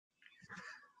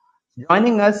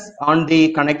Joining us on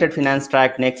the Connected Finance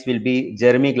track next will be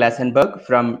Jeremy Glassenberg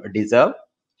from Deserve.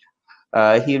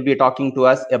 He will be talking to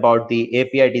us about the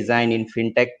API design in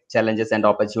Fintech challenges and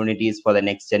opportunities for the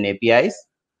next-gen APIs.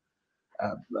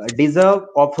 Deserve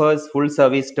offers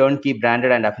full-service turnkey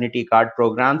branded and affinity card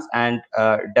programs, and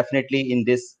definitely in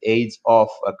this age of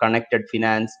connected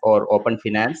finance or open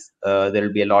finance, there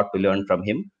will be a lot to learn from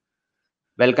him.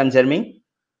 Welcome, Jeremy.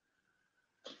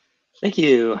 Thank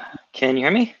you. Can you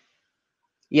hear me?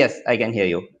 Yes, I can hear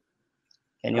you.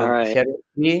 Can you share your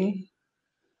screen?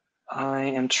 I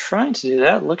am trying to do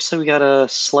that. Looks like we got a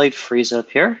slight freeze up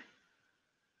here.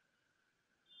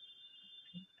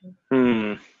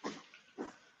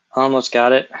 Almost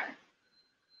got it.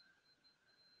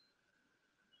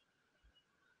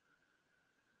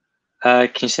 Can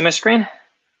you see my screen?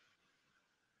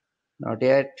 Not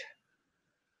yet.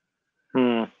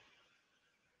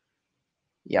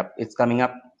 Yep, it's coming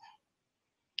up.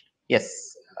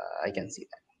 Yes, I can see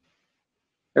that.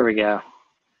 There we go.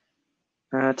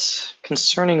 That's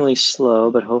concerningly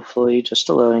slow, but hopefully just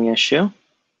a loading issue.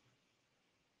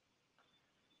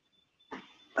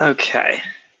 Okay.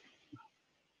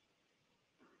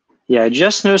 Yeah, I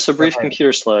just noticed a brief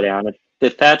computer slowdown.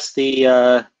 If that's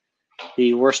the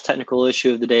worst technical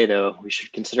issue of the day, though, we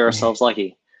should consider ourselves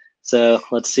lucky. So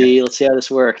let's see how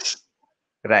this works.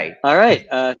 Right. All right.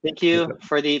 Thank you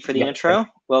for the intro.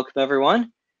 Welcome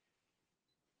everyone.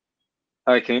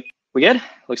 All right, we good?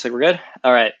 Looks like we're good.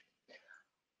 All right.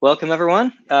 Welcome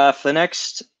everyone. For the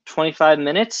next 25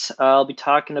 minutes, I'll be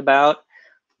talking about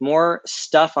more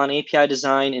stuff on API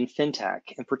design in FinTech.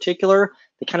 In particular,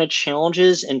 the kind of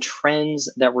challenges and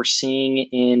trends that we're seeing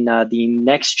in the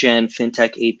next-gen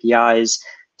FinTech APIs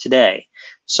today.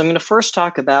 So I'm going to first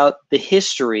talk about the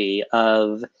history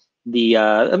of the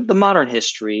modern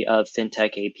history of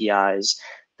FinTech APIs,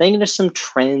 then into some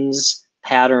trends,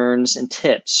 patterns, and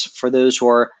tips for those who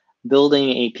are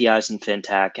building APIs in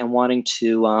FinTech and wanting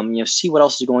to see what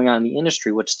else is going on in the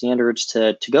industry, what standards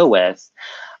to go with.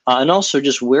 And also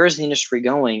just where is the industry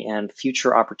going and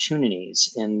future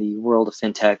opportunities in the world of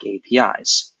FinTech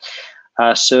APIs.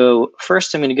 So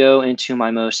first I'm going to go into my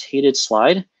most hated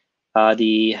slide, where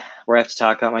I have to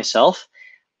talk about myself.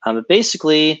 But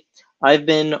basically, I've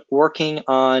been working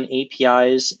on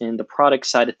APIs in the product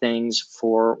side of things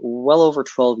for well over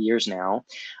 12 years now.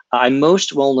 I'm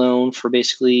most well known for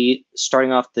basically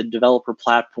starting off the developer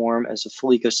platform as a full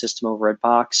ecosystem over at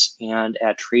Box and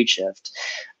at Tradeshift.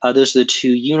 Those are the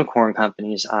two unicorn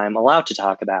companies I'm allowed to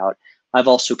talk about. I've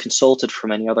also consulted for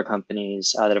many other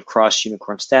companies that have crossed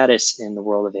unicorn status in the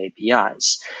world of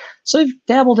APIs. So I've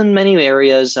dabbled in many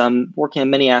areas, working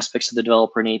on many aspects of the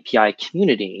developer and API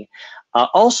community.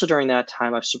 Also during that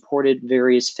time, I've supported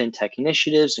various FinTech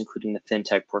initiatives, including the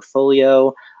FinTech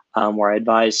portfolio, where I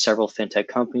advised several FinTech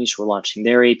companies who are launching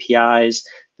their APIs,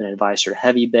 been an advisor to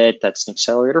HeavyBit, that's an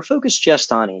accelerator focused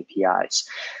just on APIs.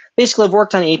 Basically, I've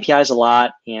worked on APIs a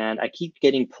lot, and I keep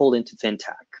getting pulled into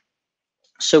FinTech.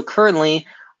 So currently,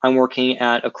 I'm working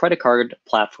at a credit card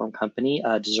platform company,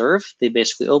 Deserve. They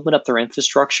basically open up their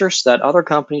infrastructure so that other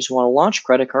companies who want to launch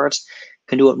credit cards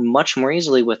can do it much more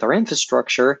easily with our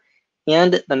infrastructure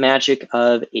and the magic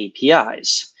of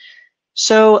APIs.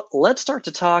 So let's start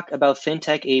to talk about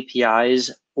FinTech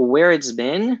APIs, where it's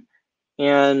been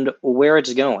and where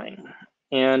it's going.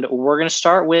 And we're going to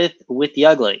start with the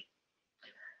ugly.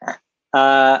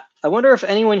 I wonder if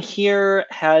anyone here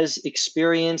has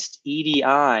experienced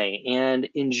EDI and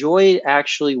enjoyed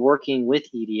actually working with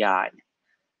EDI.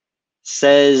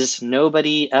 Says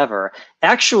nobody ever.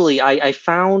 Actually, I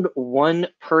found one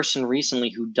person recently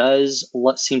who does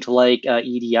seem to like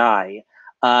EDI.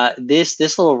 This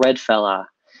little red fella.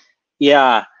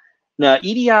 Yeah. Now,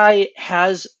 EDI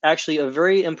has actually a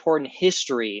very important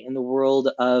history in the world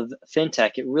of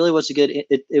FinTech. It really was a good,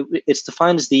 it's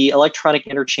defined as the electronic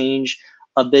interchange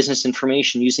of business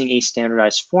information using a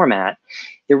standardized format.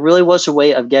 It really was a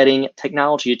way of getting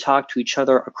technology to talk to each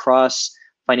other across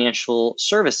financial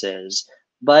services,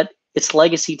 but it's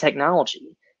legacy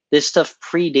technology. This stuff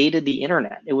predated the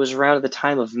internet. It was around at the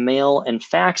time of mail and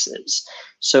faxes.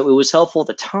 So it was helpful at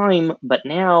the time, but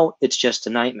now it's just a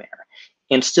nightmare.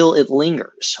 And still it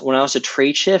lingers. When I was at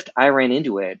Tradeshift, I ran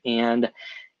into it. And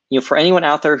for anyone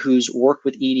out there who's worked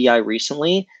with EDI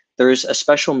recently, there's a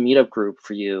special meetup group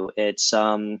for you. It's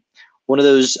one of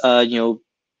those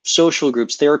social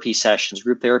groups, therapy sessions,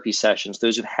 group therapy sessions.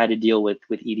 Those who've had to deal with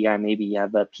EDI, maybe you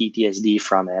have a PTSD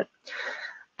from it.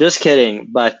 Just kidding.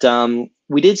 But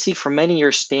we did see for many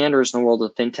years standards in the world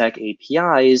of FinTech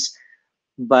APIs,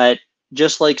 but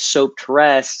just like soap to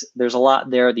rest, there's a lot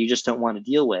there that you just don't want to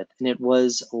deal with, and it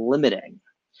was limiting.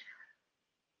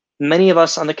 many of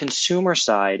us on the consumer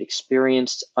side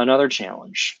experienced another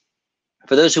challenge.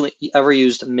 For those who ever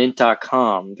used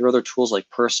mint.com, there are other tools like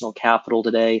Personal Capital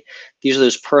today. These are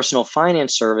those personal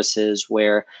finance services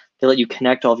where they let you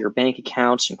connect all of your bank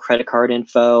accounts and credit card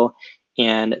info,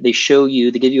 and they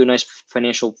give you a nice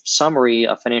financial summary,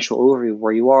 a financial overview of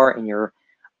where you are in your,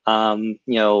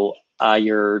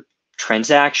 your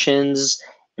transactions,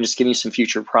 and just giving you some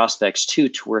future prospects too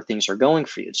to where things are going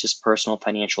for you. It's just personal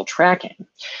financial tracking.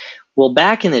 Well,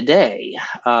 back in the day,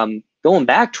 going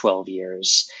back 12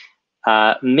 years,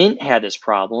 Mint had this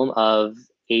problem of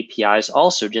APIs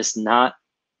also just not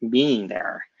being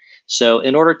there. So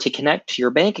in order to connect to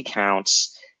your bank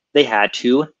accounts, they had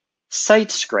to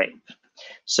site scrape.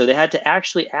 So they had to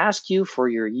actually ask you for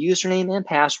your username and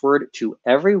password to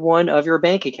every one of your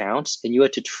bank accounts, and you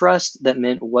had to trust that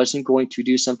Mint wasn't going to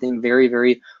do something very,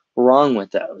 very wrong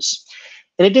with those.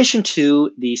 In addition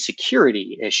to the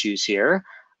security issues here,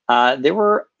 there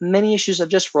were many issues of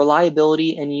just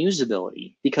reliability and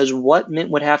usability, because what Mint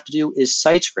would have to do is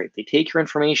site scrape. They take your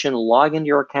information, log into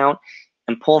your account,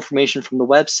 and pull information from the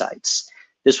websites.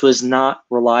 This was not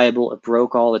reliable. It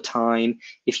broke all the time.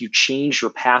 If you change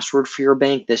your password for your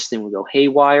bank, this thing would go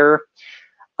haywire.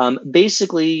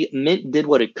 Basically, Mint did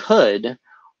what it could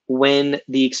when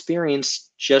the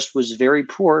experience just was very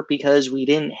poor because we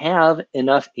didn't have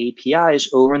enough APIs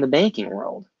over in the banking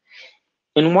world.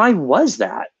 And why was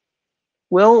that?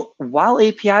 Well, while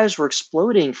APIs were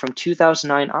exploding from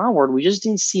 2009 onward, we just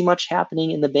didn't see much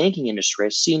happening in the banking industry.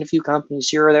 I've seen a few companies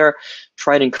here or there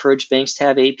try to encourage banks to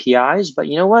have APIs, but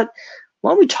you know what?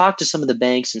 Why don't we talk to some of the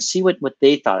banks and see what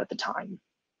they thought at the time?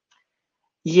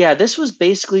 Yeah, this was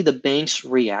basically the bank's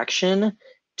reaction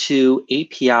to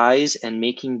APIs and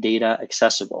making data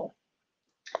accessible.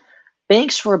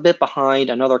 Banks were a bit behind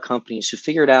on other companies who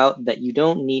figured out that you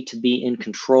don't need to be in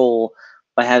control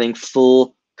by having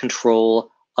full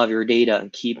control of your data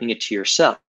and keeping it to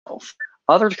yourself.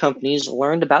 Other companies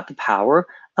learned about the power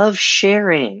of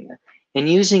sharing and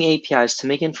using APIs to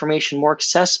make information more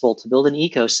accessible to build an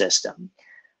ecosystem.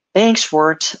 Banks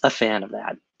weren't a fan of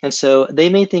that, and so they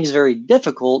made things very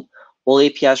difficult while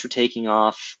APIs were taking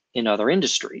off in other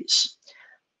industries.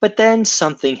 But then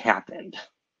something happened.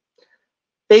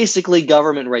 Basically,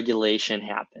 government regulation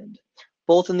happened,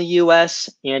 both in the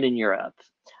US and in Europe.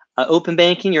 Open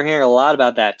banking, you're hearing a lot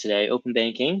about that today. Open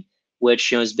banking,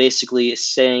 which is basically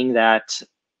saying that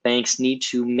banks need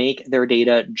to make their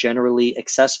data generally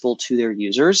accessible to their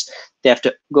users. They have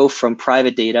to go from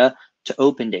private data to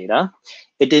open data.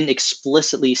 It didn't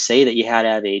explicitly say that you had to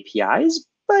have APIs,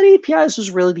 but APIs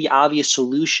was really the obvious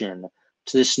solution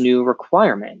to this new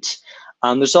requirement.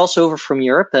 There's also over from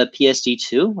Europe,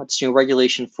 PSD2, that's new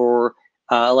regulation for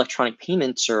electronic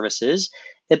payment services.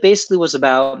 It basically was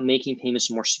about making payments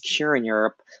more secure in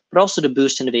Europe, but also to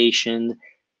boost innovation,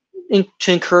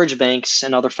 to encourage banks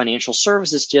and other financial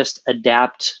services just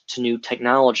adapt to new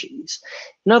technologies.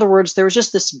 In other words, there was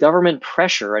just this government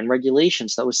pressure and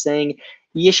regulations that was saying,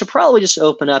 you should probably just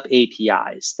open up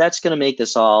APIs. That's going to make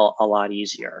this all a lot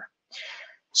easier.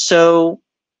 So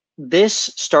this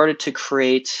started to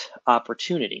create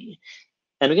opportunity.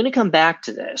 And we're going to come back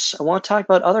to this. I want to talk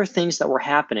about other things that were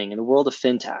happening in the world of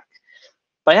fintech.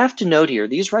 But I have to note here,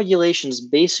 these regulations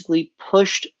basically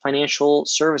pushed financial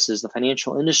services, the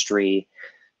financial industry,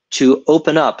 to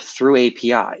open up through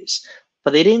APIs.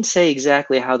 But they didn't say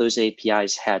exactly how those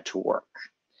APIs had to work.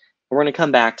 We're going to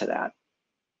come back to that.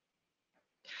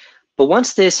 But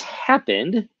once this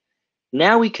happened,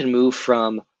 now we can move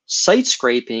from site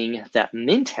scraping that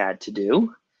Mint had to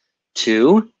do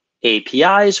to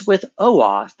APIs with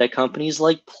OAuth that companies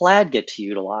like Plaid get to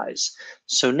utilize.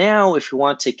 So now if you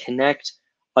want to connect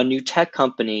a new tech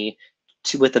company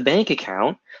with a bank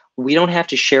account, we don't have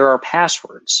to share our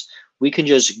passwords. We can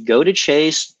just go to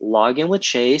Chase, log in with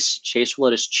Chase. Chase will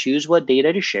let us choose what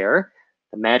data to share.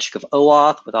 The magic of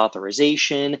OAuth with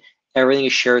authorization, everything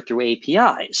is shared through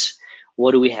APIs.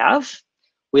 What do we have?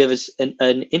 We have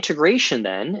an integration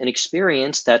then, an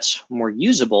experience that's more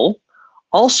usable,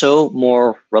 also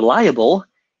more reliable,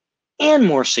 and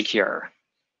more secure.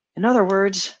 In other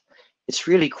words, it's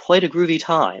really quite a groovy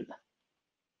time.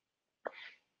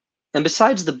 And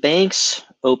besides the banks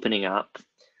opening up,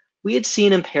 we had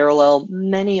seen in parallel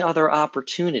many other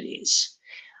opportunities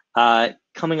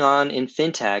coming on in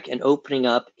fintech and opening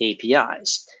up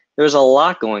APIs. There's a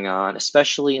lot going on,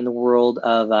 especially in the world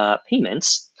of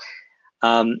payments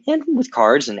and with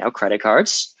cards and now credit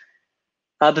cards.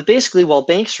 But basically, while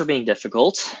banks were being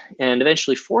difficult and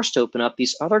eventually forced to open up,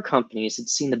 these other companies had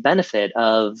seen the benefit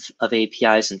of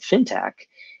APIs in fintech.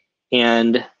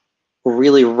 And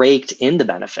really raked in the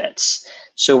benefits.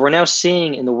 So we're now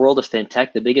seeing in the world of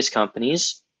fintech, the biggest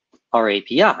companies are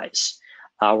APIs.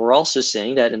 We're also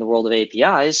seeing that in the world of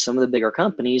APIs, some of the bigger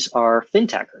companies are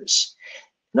fintechers.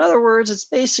 In other words, it's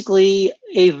basically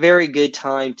a very good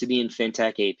time to be in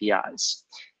fintech APIs.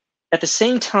 At the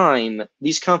same time,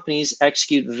 these companies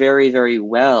execute very, very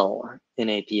well in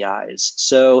APIs.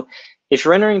 So if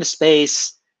you're entering the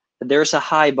space, there's a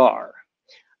high bar.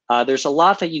 There's a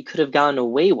lot that you could have gotten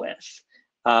away with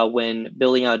when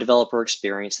building out a developer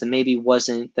experience that maybe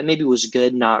was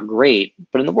good, not great.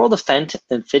 But in the world of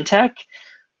fintech,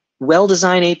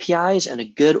 well-designed APIs and a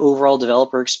good overall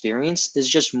developer experience is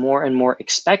just more and more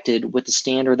expected with the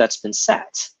standard that's been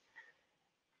set.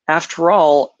 After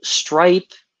all,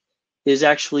 Stripe is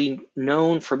actually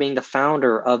known for being the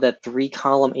founder of that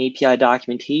 3-column API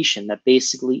documentation that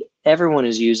basically everyone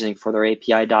is using for their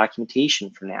API documentation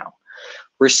for now.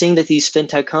 We're seeing that these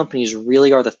fintech companies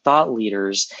really are the thought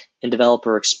leaders in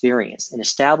developer experience and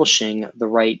establishing the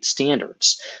right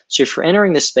standards. So if you're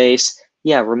entering the space,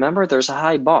 yeah, remember there's a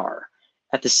high bar.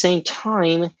 At the same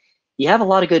time, you have a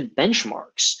lot of good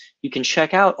benchmarks. You can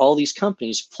check out all these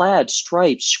companies, Plaid,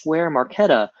 Stripe, Square,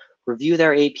 Marqeta, review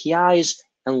their APIs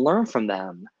and learn from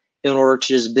them in order to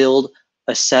just build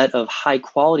a set of high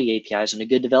quality APIs and a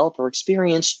good developer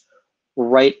experience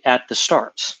right at the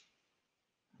start.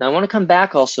 Now I want to come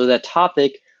back also to that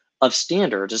topic of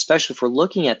standards, especially if we're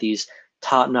looking at these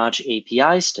top-notch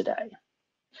APIs today.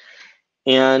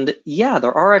 And yeah,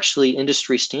 there are actually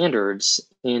industry standards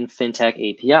in fintech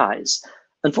APIs.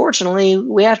 Unfortunately,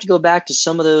 we have to go back to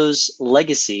some of those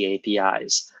legacy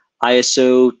APIs.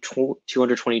 ISO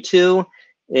 222,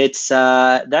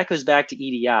 that goes back to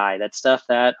EDI. That's stuff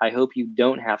that I hope you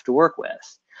don't have to work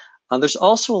with. There's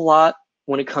also a lot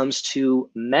when it comes to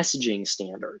messaging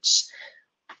standards.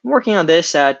 I'm working on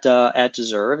this at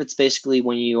Deserve. It's basically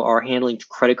when you are handling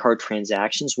credit card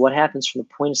transactions, what happens from the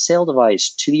point of sale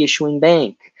device to the issuing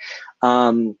bank,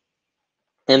 and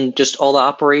just all the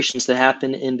operations that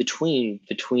happen in between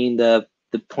the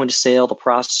point of sale, the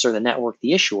processor, the network,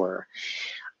 the issuer.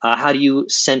 How do you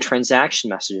send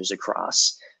transaction messages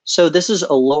across? So this is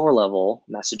a lower level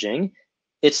messaging.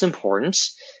 It's important,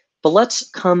 but let's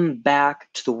come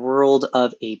back to the world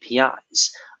of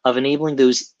APIs, of enabling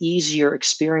those easier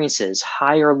experiences,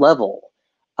 higher level,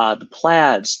 the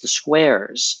Plaids, the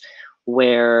Squares,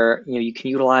 where you can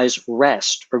utilize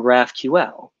REST or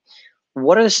GraphQL.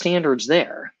 What are the standards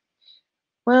there?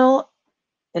 Well,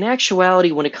 in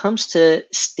actuality, when it comes to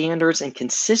standards and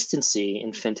consistency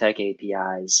in fintech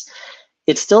APIs,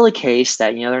 it's still a case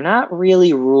that they're not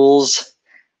really rules,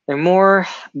 they're more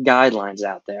guidelines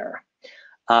out there.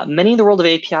 Many in the world of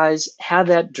APIs have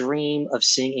that dream of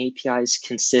seeing APIs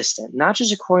consistent, not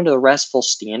just according to the RESTful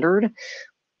standard,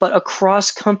 but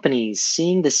across companies,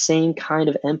 seeing the same kind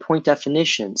of endpoint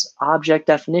definitions, object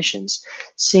definitions,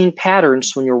 seeing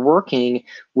patterns when you're working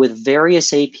with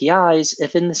various APIs.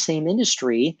 If in the same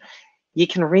industry, you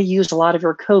can reuse a lot of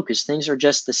your code because things are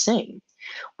just the same.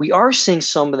 We are seeing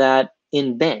some of that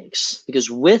in banks because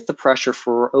with the pressure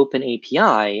for open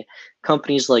API,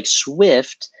 companies like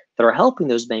Swift that are helping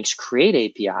those banks create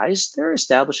APIs, they're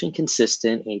establishing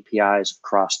consistent APIs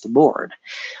across the board.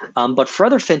 But for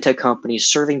other fintech companies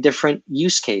serving different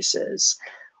use cases,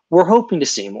 we're hoping to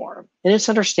see more. And it's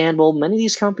understandable, many of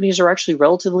these companies are actually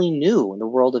relatively new in the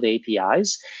world of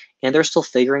APIs, and they're still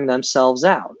figuring themselves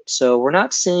out. So we're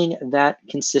not seeing that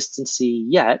consistency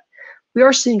yet. We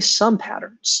are seeing some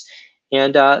patterns.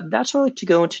 And that's what I'd like to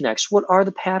go into next. What are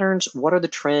the patterns? What are the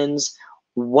trends?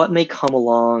 What may come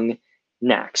along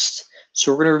next?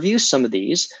 So we're going to review some of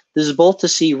these. This is both to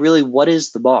see really what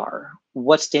is the bar,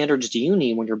 what standards do you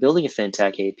need when you're building a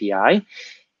fintech API,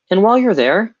 and while you're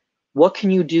there, what can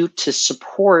you do to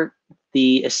support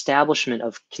the establishment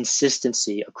of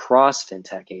consistency across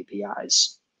fintech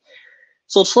APIs?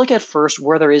 So let's look at first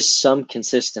where there is some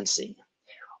consistency.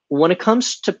 When it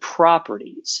comes to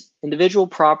properties, individual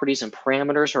properties and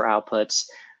parameters or outputs,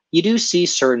 you do see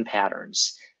certain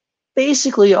patterns.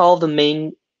 Basically, all the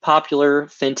main popular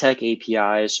fintech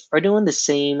APIs are doing the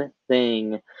same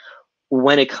thing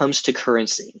when it comes to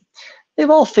currency.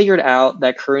 They've all figured out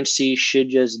that currency should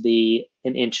just be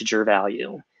an integer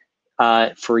value.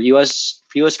 For US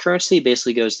currency, it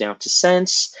basically goes down to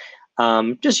cents.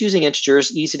 Just using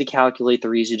integers, easy to calculate,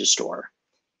 they're easy to store.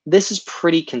 This is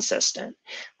pretty consistent.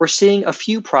 We're seeing a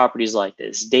few properties like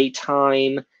this. Date,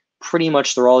 time, pretty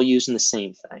much they're all using the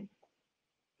same thing.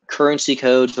 Currency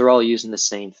codes, they're all using the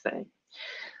same thing.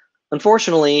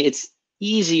 Unfortunately, it's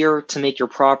easier to make your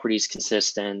properties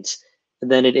consistent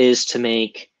than it is to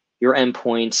make your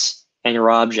endpoints and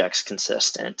your objects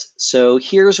consistent. So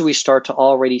here's where we start to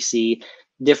already see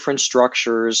different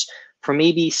structures for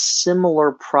maybe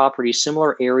similar properties,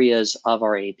 similar areas of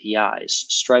our APIs.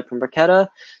 Stripe and Marqeta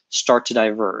start to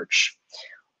diverge.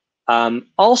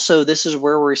 Also, this is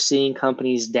where we're seeing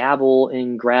companies dabble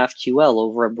in GraphQL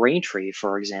over a Braintree,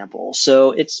 for example.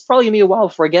 So it's probably gonna be a while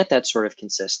before I get that sort of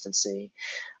consistency.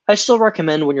 I still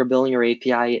recommend when you're building your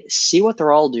API, see what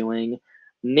they're all doing,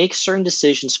 make certain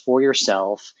decisions for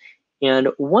yourself, and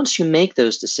once you make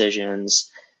those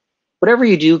decisions, whatever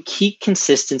you do, keep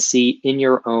consistency in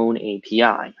your own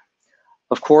API.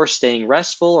 Of course, staying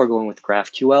RESTful or going with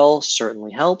GraphQL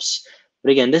certainly helps.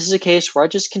 But again, this is a case where I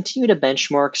just continue to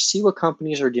benchmark, see what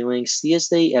companies are doing, see as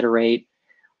they iterate.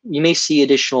 You may see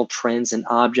additional trends in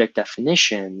object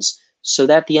definitions so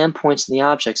that the endpoints and the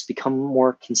objects become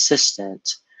more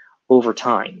consistent over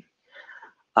time.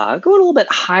 Go a little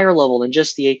bit higher level than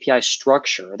just the API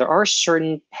structure. There are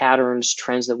certain patterns,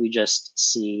 trends that we just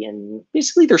see, and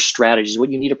basically they're strategies, what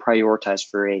you need to prioritize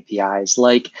for your APIs,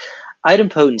 like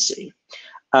idempotency.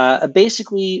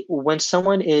 Basically, when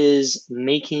someone is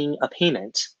making a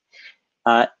payment,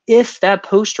 if that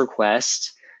post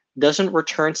request doesn't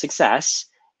return success,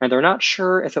 and they're not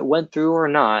sure if it went through or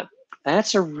not,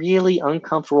 that's a really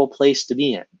uncomfortable place to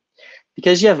be in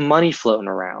because you have money floating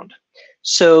around.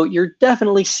 So you're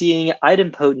definitely seeing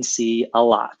idempotency a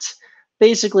lot.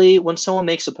 Basically, when someone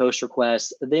makes a post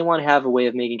request, they want to have a way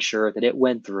of making sure that it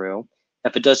went through.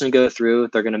 If it doesn't go through,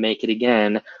 they're going to make it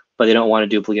again, but they don't want a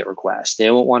duplicate request.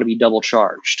 They won't want to be double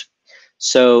charged.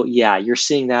 So yeah, you're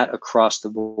seeing that across the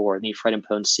board, need for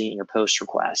idempotency in your post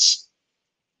requests.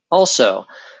 Also,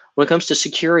 when it comes to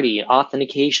security,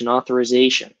 authentication,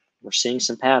 authorization, we're seeing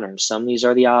some patterns. Some of these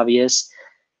are the obvious.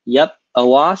 Yep,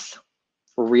 OAuth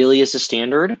really is a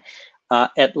standard.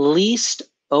 At least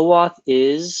OAuth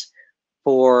is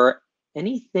for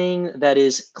anything that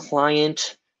is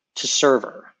client to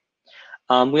server.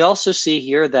 We also see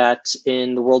here that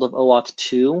in the world of OAuth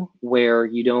 2, where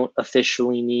you don't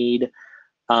officially need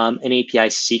an API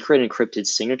secret encrypted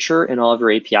signature in all of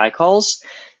your API calls,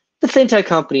 the fintech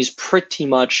companies pretty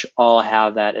much all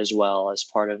have that as well as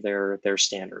part of their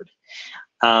standard.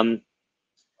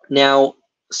 Now,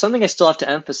 something I still have to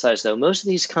emphasize though, most of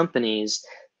these companies,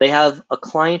 they have a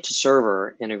client to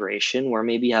server integration where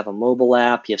maybe you have a mobile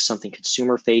app, you have something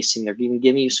consumer facing, they're even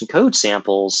giving you some code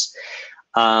samples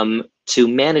to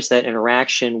manage that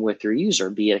interaction with your user,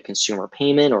 be it a consumer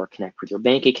payment or connect with your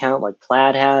bank account like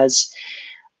Plaid has.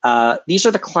 These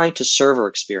are the client to server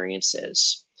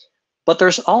experiences. But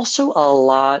there's also a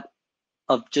lot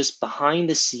of just behind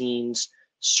the scenes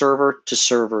server to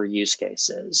server use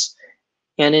cases.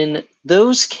 And in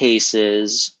those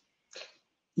cases,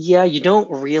 yeah, you don't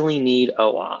really need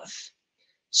OAuth.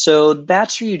 So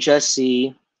that's where you just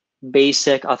see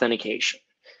basic authentication.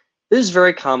 This is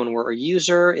very common where a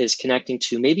user is connecting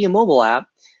to maybe a mobile app,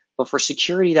 but for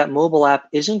security, that mobile app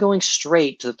isn't going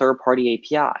straight to the third-party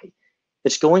API.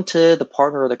 It's going to the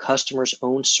partner or the customer's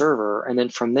own server, and then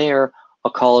from there, a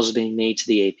call is being made to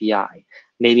the API.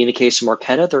 Maybe in the case of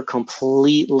Marqeta, they're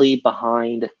completely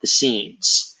behind the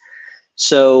scenes.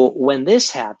 So when this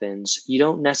happens, you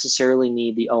don't necessarily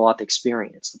need the OAuth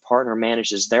experience. The partner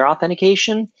manages their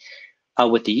authentication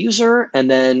with the user, and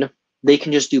then they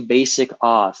can just do basic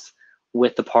auth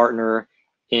with the partner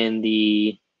in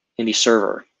the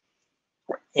server.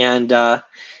 And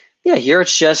yeah, here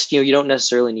it's just, you don't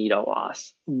necessarily need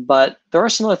OAuth. But there are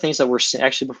some other things that we're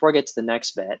actually, before I get to the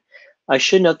next bit, I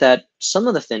should note that some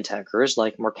of the fintechers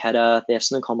like Marqeta, they have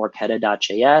something called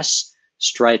Marqeta.js.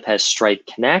 Stripe has Stripe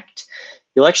Connect.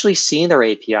 You'll actually see in their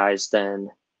APIs then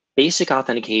basic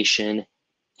authentication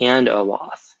and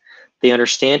OAuth. They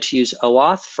understand to use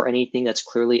OAuth for anything that's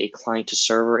clearly a client to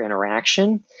server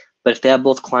interaction, but if they have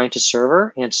both client to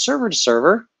server and server to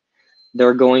server,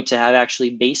 they're going to have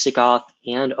actually basic auth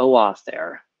and OAuth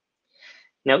there.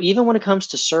 Now, even when it comes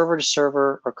to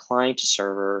server or client to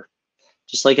server,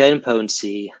 just like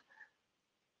idempotency,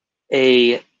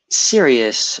 a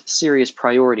serious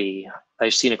priority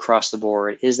I've seen across the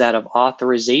board is that of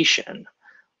authorization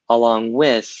along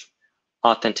with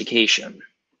authentication.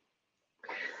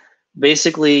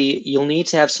 Basically, you'll need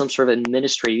to have some sort of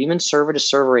administrative, even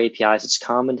server-to-server APIs, it's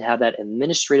common to have that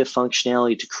administrative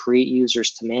functionality to create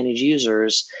users, to manage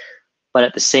users, but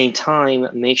at the same time,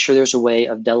 make sure there's a way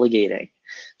of delegating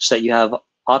so that you have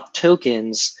auth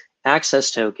tokens, access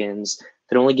tokens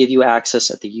that only give you access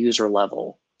at the user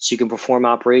level. So you can perform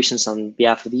operations on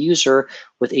behalf of the user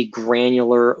with a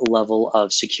granular level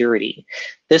of security.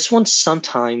 This one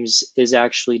sometimes is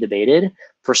actually debated.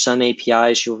 For some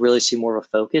APIs, you'll really see more of a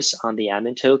focus on the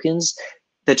admin tokens.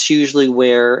 that's usually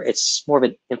where it's more of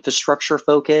an infrastructure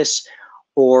focus,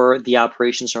 or the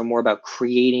operations are more about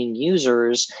creating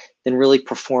users than really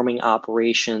performing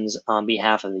operations on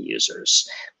behalf of the users.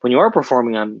 When you are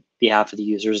performing on behalf of the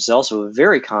users, it's also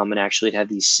very common actually to have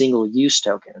these single use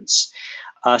tokens.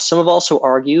 Some have also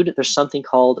argued there's something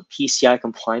called PCI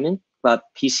compliance,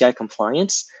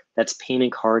 that's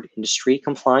payment card industry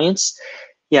compliance.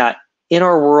 Yeah, in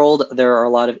our world, there are a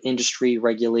lot of industry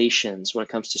regulations when it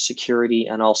comes to security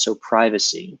and also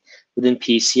privacy. Within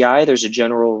PCI, there's a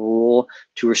general rule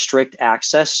to restrict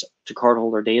access to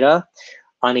cardholder data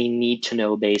on a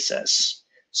need-to-know basis.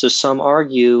 So some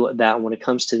argue that when it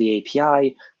comes to the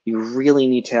API, you really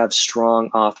need to have strong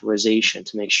authorization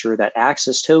to make sure that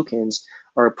access tokens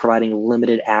are providing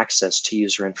limited access to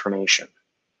user information.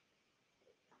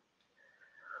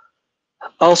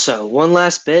 Also, one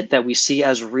last bit that we see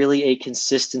as really a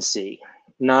consistency,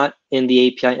 not in the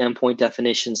API endpoint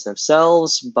definitions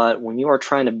themselves, but when you are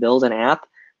trying to build an app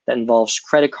that involves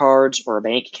credit cards or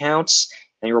bank accounts,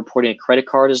 and you're reporting a credit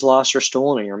card is lost or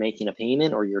stolen, or you're making a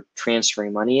payment, or you're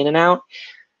transferring money in and out,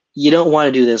 you don't want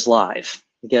to do this live.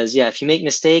 Because yeah, if you make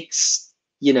mistakes,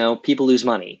 you know, people lose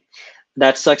money.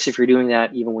 That sucks if you're doing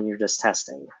that even when you're just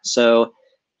testing. So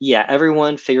yeah,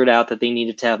 everyone figured out that they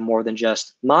needed to have more than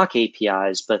just mock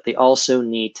APIs, but they also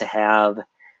need to have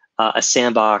a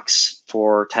sandbox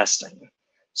for testing.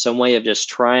 Some way of just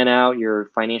trying out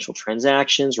your financial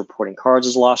transactions, reporting cards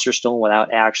as lost or stolen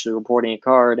without actually reporting a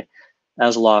card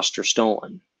as lost or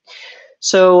stolen.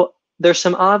 So there's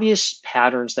some obvious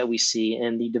patterns that we see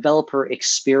in the developer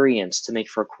experience to make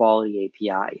for a quality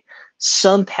API.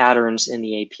 Some patterns in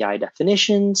the API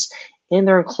definitions and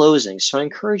their enclosing. So I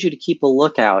encourage you to keep a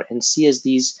lookout and see as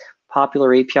these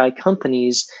popular API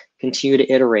companies continue to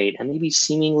iterate and maybe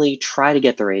seemingly try to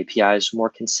get their APIs more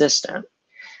consistent.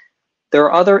 There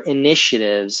are other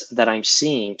initiatives that I'm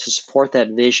seeing to support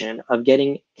that vision of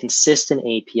getting consistent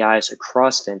APIs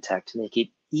across FinTech to make it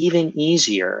even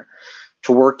easier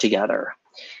to work together.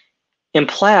 And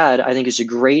Plaid, I think, is a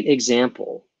great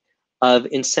example of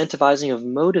incentivizing, of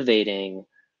motivating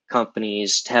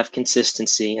companies to have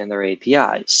consistency in their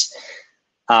APIs.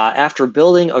 After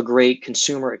building a great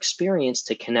consumer experience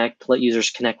to connect, let users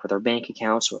connect with their bank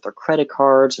accounts, with their credit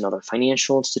cards and other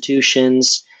financial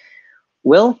institutions,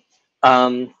 Plaid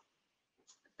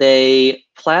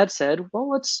said, well,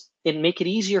 let's make it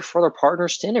easier for their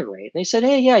partners to integrate. And they said,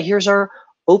 hey, yeah, here's our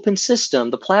open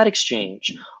system, the Plaid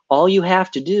Exchange. All you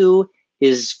have to do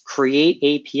is create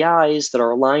APIs that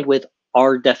are aligned with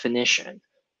our definition.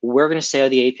 We're going to say how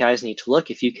the APIs need to look.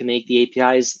 If you can make the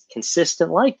APIs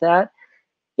consistent like that,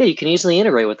 yeah, you can easily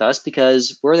integrate with us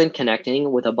because we're then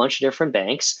connecting with a bunch of different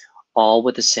banks, all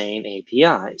with the same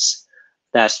APIs.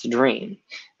 That's the dream.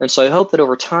 And so I hope that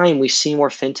over time we see more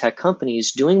FinTech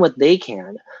companies doing what they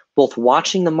can, both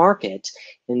watching the market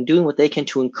and doing what they can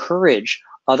to encourage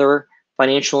other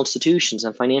financial institutions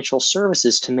and financial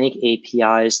services to make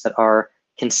APIs that are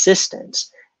consistent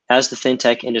as the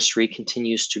FinTech industry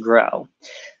continues to grow.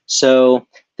 So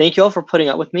thank you all for putting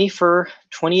up with me for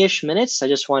 20-ish minutes. I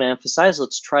just want to emphasize,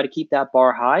 let's try to keep that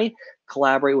bar high,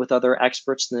 collaborate with other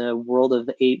experts in the world of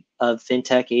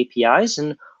FinTech APIs,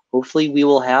 and hopefully we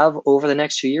will have over the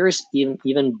next few years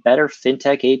even better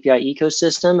FinTech API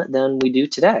ecosystem than we do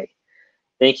today.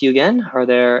 Thank you again. Are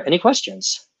there any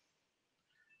questions?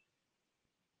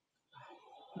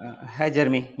 Hi,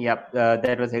 Jeremy. Yep,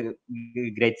 that was a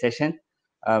great session.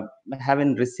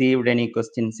 Haven't received any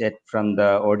questions yet from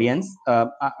the audience.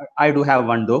 I do have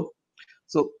one though.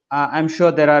 So I'm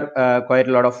sure there are quite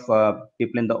a lot of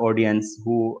people in the audience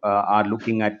who are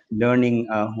looking at learning,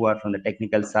 who are from the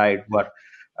technical side, who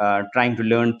are trying to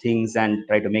learn things and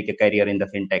try to make a career in the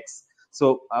fintechs.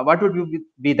 So what would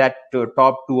be that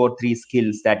top 2 or 3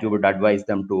 skills that you would advise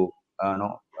them to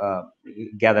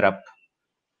gather up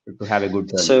to have a good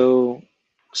journey?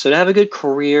 So to have a good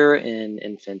career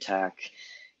in FinTech,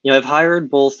 you know, I've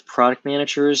hired both product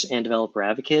managers and developer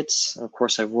advocates. Of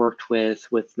course, I've worked with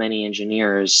many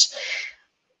engineers.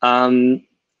 I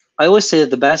always say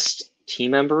that the best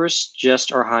team members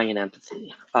just are high in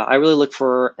empathy. I really look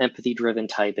for empathy-driven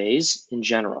type A's in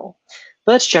general.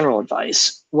 But that's general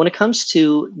advice. When it comes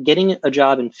to getting a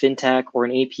job in FinTech or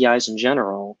in APIs in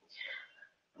general,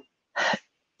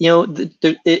 you know,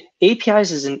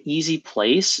 APIs is an easy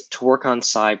place to work on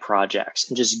side projects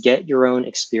and just get your own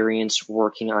experience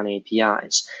working on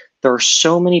APIs. There are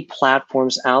so many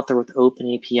platforms out there with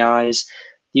open APIs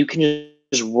you can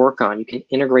just work on, you can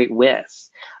integrate with.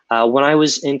 When I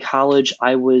was in college,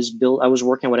 I was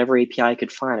working on whatever API I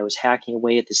could find. I was hacking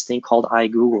away at this thing called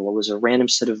iGoogle. It was a random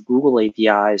set of Google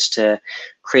APIs to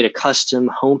create a custom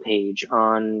homepage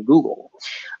on Google.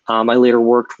 I later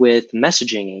worked with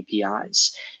messaging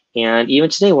APIs. And even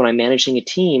today, when I'm managing a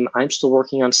team, I'm still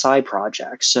working on side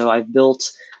projects. So I've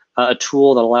built a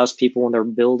tool that allows people when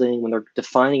they're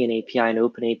defining an API, an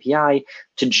open API,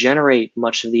 to generate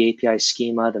much of the API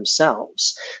schema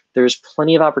themselves. There's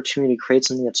plenty of opportunity to create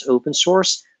something that's open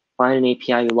source, find an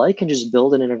API you like, and just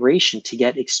build an integration to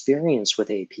get experience with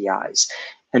APIs.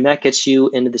 And that gets you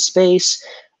into the space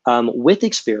with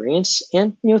experience,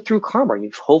 and through karma,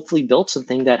 you've hopefully built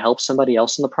something that helps somebody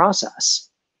else in the process.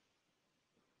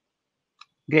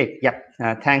 Great. Yeah.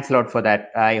 Thanks a lot for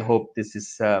that. I hope this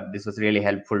was really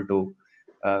helpful to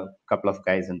a couple of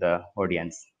guys in the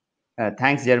audience.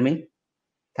 Thanks, Jeremy.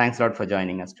 Thanks a lot for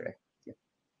joining us today.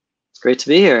 It's great to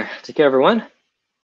be here. Take care, everyone.